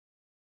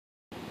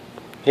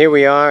Here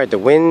we are at the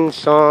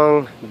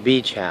Windsong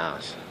Beach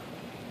House.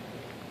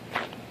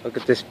 Look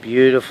at this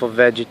beautiful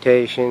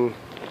vegetation,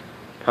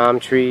 palm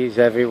trees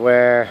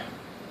everywhere,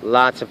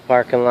 lots of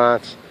parking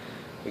lots.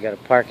 We got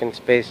parking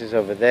spaces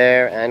over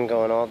there and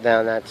going all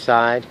down that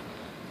side.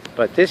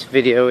 But this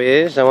video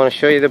is, I want to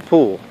show you the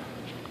pool.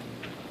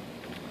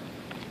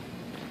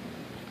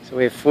 So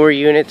we have 4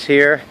 units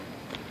here.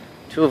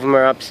 2 of them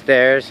are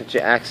upstairs that you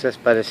access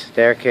by the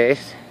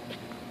staircase.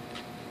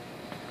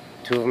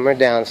 2 of them are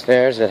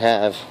downstairs that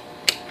have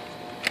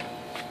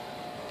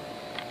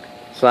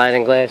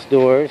sliding glass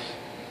doors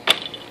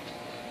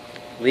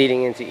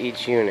leading into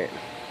each unit.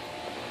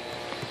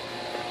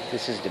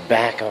 This is the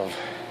back of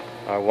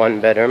our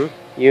 1-bedroom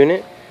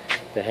unit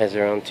that has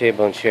their own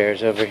table and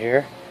chairs over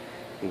here.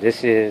 And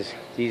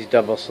these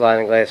double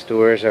sliding glass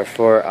doors are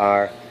for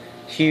our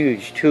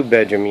huge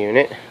 2-bedroom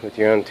unit with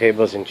your own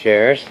tables and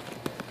chairs.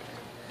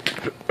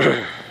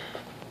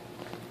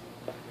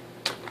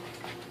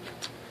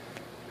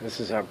 This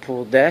is our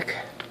pool deck.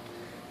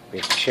 We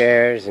have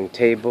chairs and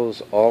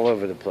tables all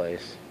over the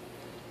place.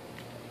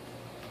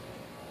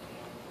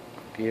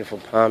 Beautiful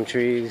palm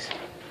trees.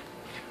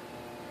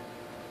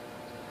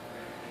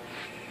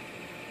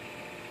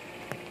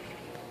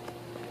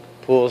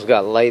 Pool's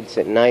got lights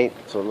at night,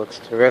 so it looks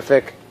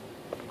terrific.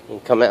 You can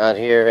come out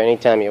here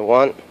anytime you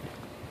want.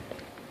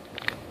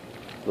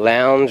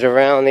 Lounge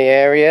around the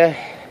area.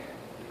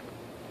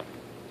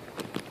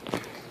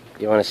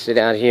 You want to sit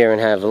out here and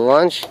have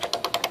lunch.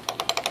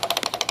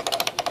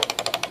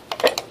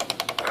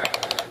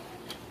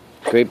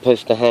 Great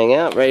place to hang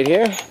out right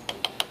here.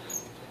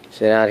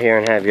 Sit out here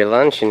and have your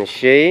lunch in the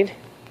shade.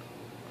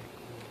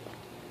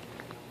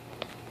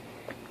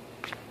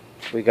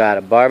 We got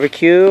a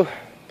barbecue,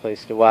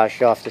 place to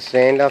wash off the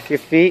sand off your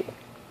feet.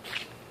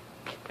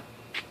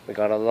 We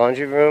got a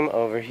laundry room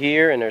over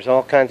here, and there's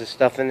all kinds of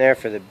stuff in there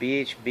for the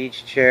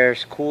beach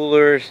chairs,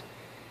 coolers,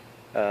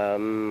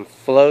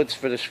 floats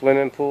for the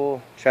swimming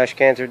pool. Trash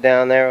cans are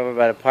down there over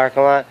by the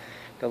parking lot.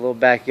 Got a little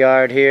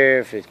backyard here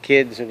if the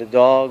kids or the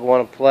dog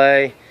want to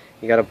play.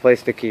 You got a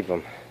place to keep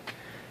them.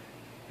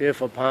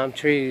 Beautiful palm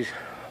trees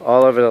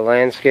all over the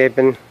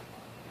landscaping.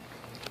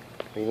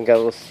 We even got a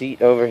little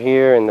seat over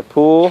here in the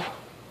pool.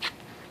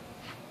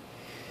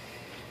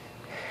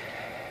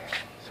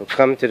 So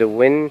come to the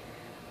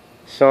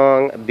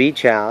Windsong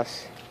Beach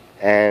House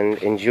and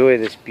enjoy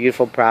this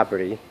beautiful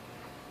property.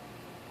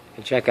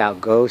 And check out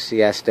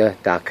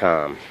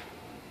GoSiesta.com.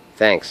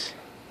 Thanks.